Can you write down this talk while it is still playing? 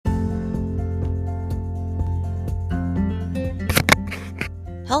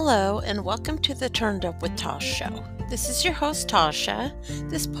Hello, and welcome to the Turned Up with Tosh show. This is your host, Tasha.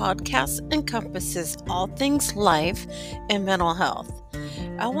 This podcast encompasses all things life and mental health.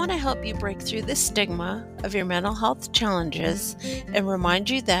 I want to help you break through the stigma of your mental health challenges and remind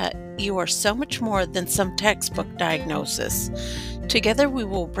you that you are so much more than some textbook diagnosis. Together, we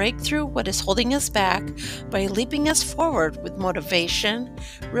will break through what is holding us back by leaping us forward with motivation,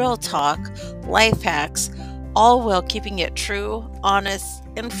 real talk, life hacks, all while keeping it true, honest,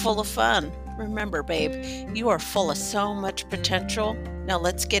 and full of fun. Remember, babe, you are full of so much potential. Now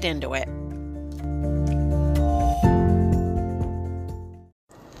let's get into it.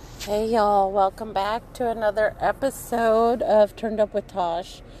 Hey y'all, welcome back to another episode of Turned Up with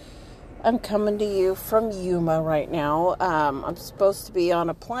Tosh. I'm coming to you from Yuma right now. I'm supposed to be on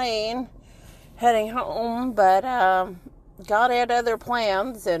a plane heading home, but God had other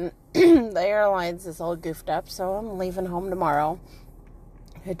plans, and the airlines is all goofed up, so I'm leaving home tomorrow.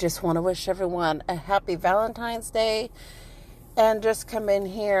 I just want to wish everyone a happy Valentine's Day and just come in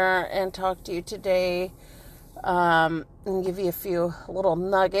here and talk to you today and give you a few little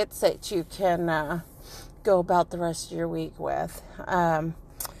nuggets that you can go about the rest of your week with.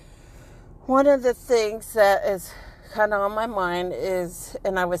 One of the things that is kind of on my mind is,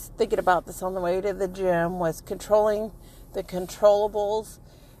 and I was thinking about this on the way to the gym, was controlling the controllables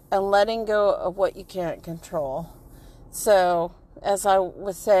and letting go of what you can't control. So, as I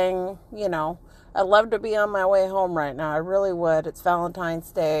was saying, I'd love to be on my way home right now. I really would. It's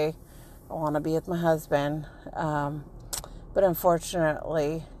Valentine's Day. I want to be with my husband. But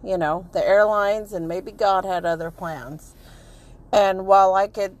unfortunately, the airlines and maybe God had other plans. And while I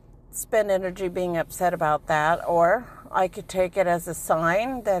could spend energy being upset about that, or I could take it as a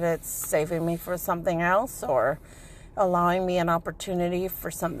sign that it's saving me for something else, or allowing me an opportunity for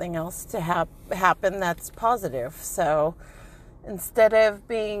something else to happen that's positive. So instead of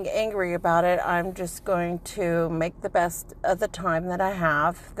being angry about it, I'm just going to make the best of the time that I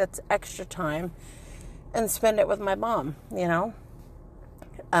have, that's extra time, and spend it with my mom,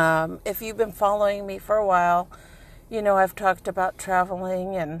 If you've been following me for a while, I've talked about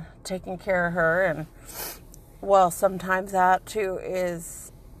traveling and taking care of her, and sometimes that too is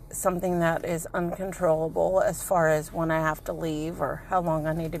something that is uncontrollable as far as when I have to leave or how long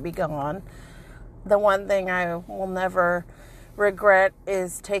I need to be gone. The one thing I will never regret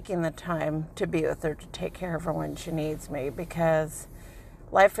is taking the time to be with her, to take care of her when she needs me, because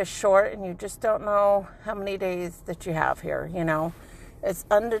life is short and you just don't know how many days that you have here, It's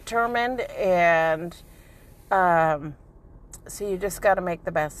undetermined, and so you just got to make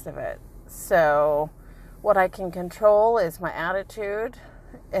the best of it. So what I can control is my attitude.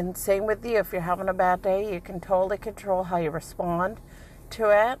 And same with you. If you're having a bad day, you can totally control how you respond to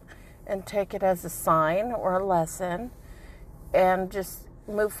it and take it as a sign or a lesson and just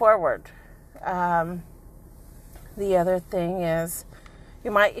move forward. The other thing is,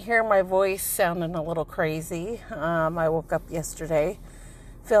 you might hear my voice sounding a little crazy. I woke up yesterday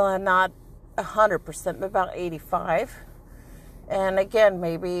feeling not 100%, but about 85. And again,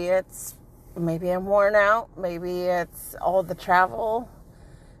 maybe I'm worn out. Maybe it's all the travel.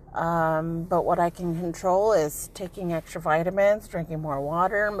 But what I can control is taking extra vitamins, drinking more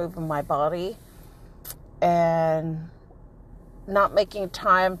water, moving my body, and not making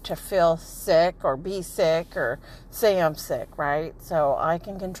time to feel sick or be sick or say I'm sick, right? So I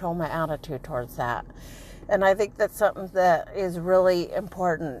can control my attitude towards that. And I think that's something that is really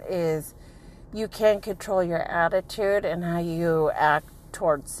important, is you can control your attitude and how you act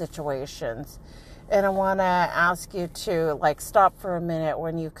towards situations. And I want to ask you to stop for a minute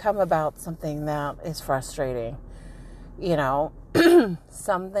when you come about something that is frustrating.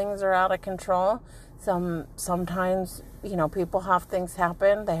 Some things are out of control. Sometimes, people have things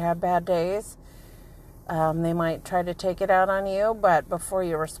happen. They have bad days. They might try to take it out on you, but before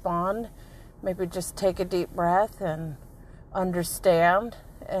you respond, maybe just take a deep breath and understand,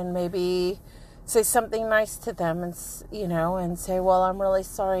 and maybe say something nice to them, and and say, well, I'm really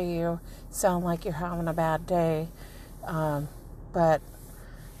sorry you sound like you're having a bad day, but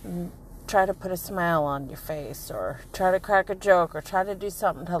try to put a smile on your face, or try to crack a joke, or try to do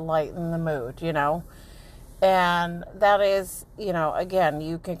something to lighten the mood, and that is, again,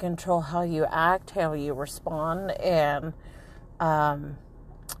 you can control how you act, how you respond, and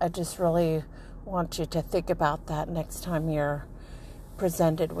I just really want you to think about that next time you're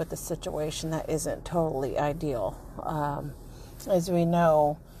presented with a situation that isn't totally ideal. As we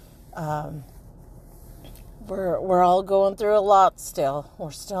know, we're all going through a lot still.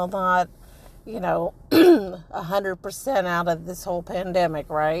 We're still not, 100% out of this whole pandemic,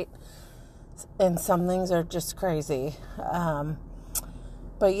 right? And some things are just crazy.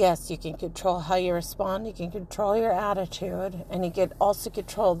 But yes, you can control how you respond, you can control your attitude, and you can also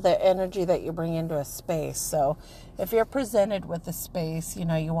control the energy that you bring into a space. So if you're presented with a space, you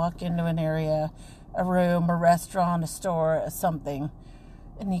walk into an area, a room, a restaurant, a store, something,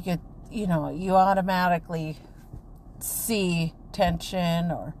 and you get, you automatically see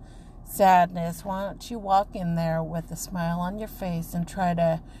tension or sadness. Why don't you walk in there with a smile on your face and try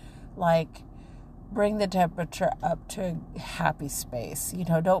to, bring the temperature up to a happy space.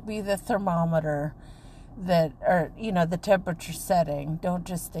 Don't be the thermometer the temperature setting. Don't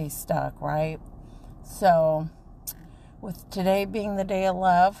just stay stuck, right? So with today being the day of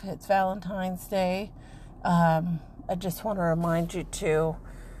love, it's Valentine's Day. I just want to remind you to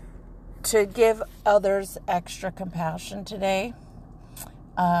give others extra compassion today.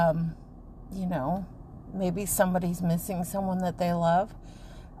 Maybe somebody's missing someone that they love.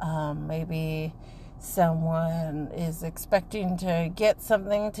 Maybe someone is expecting to get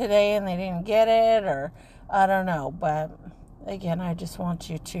something today and they didn't get it, or I don't know. But again, I just want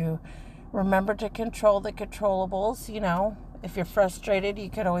you to remember to control the controllables. If you're frustrated,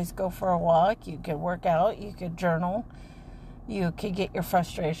 you could always go for a walk. You could work out. You could journal. You could get your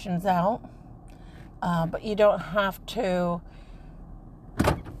frustrations out. But you don't have to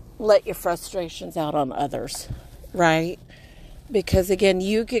let your frustrations out on others, right? Because again,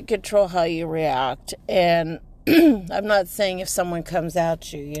 you can control how you react. And I'm not saying if someone comes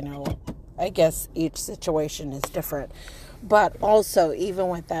at you, I guess each situation is different. But also, even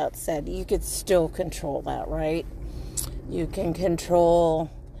with that said, you could still control that, right? You can control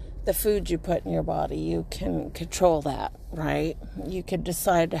the food you put in your body. You can control that, right? You could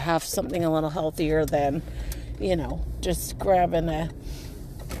decide to have something a little healthier than, just grabbing a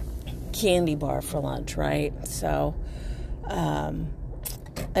candy bar for lunch, right? So,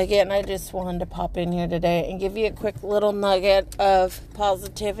 again, I just wanted to pop in here today and give you a quick little nugget of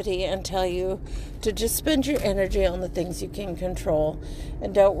positivity and tell you to just spend your energy on the things you can control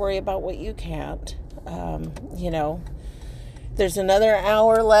and don't worry about what you can't. There's another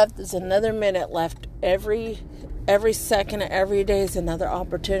hour left. There's another minute left. Every second of every day is another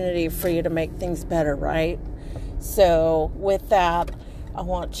opportunity for you to make things better, right? So with that, I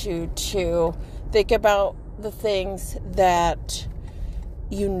want you to think about the things that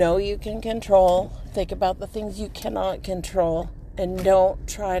you can control. Think about the things you cannot control, and don't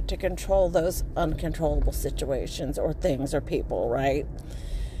try to control those uncontrollable situations or things or people, right?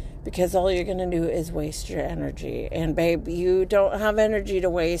 Because all you're going to do is waste your energy. And babe, you don't have energy to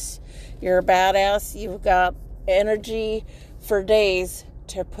waste. You're a badass. You've got energy for days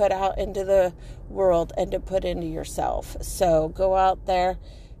to put out into the world and to put into yourself. So go out there,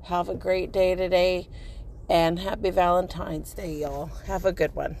 have a great day today, and happy Valentine's Day, y'all. Have a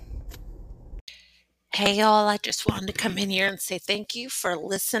good one. Hey, y'all, I just wanted to come in here and say thank you for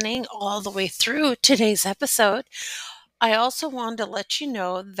listening all the way through today's episode. I also wanted to let you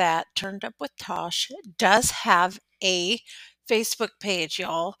know that Turned Up with Tosh does have a Facebook page,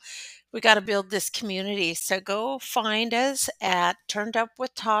 y'all. We got to build this community. So go find us at Turned Up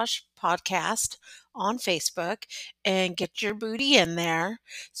with Tosh podcast on Facebook and get your booty in there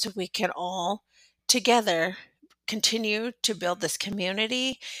so we can all together continue to build this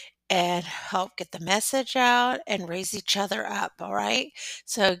community and help get the message out and raise each other up. All right.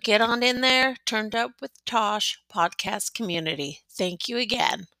 So get on in there. Turned Up with Tosh podcast community. Thank you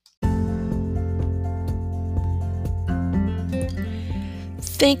again.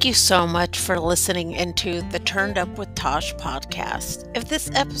 Thank you so much for listening into the Turned Up with Tosh podcast. If this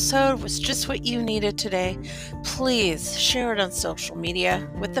episode was just what you needed today, please share it on social media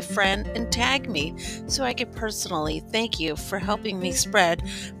with a friend and tag me so I can personally thank you for helping me spread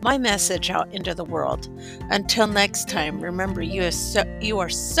my message out into the world. Until next time, remember you are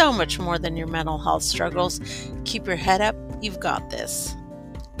so much more than your mental health struggles. Keep your head up. You've got this.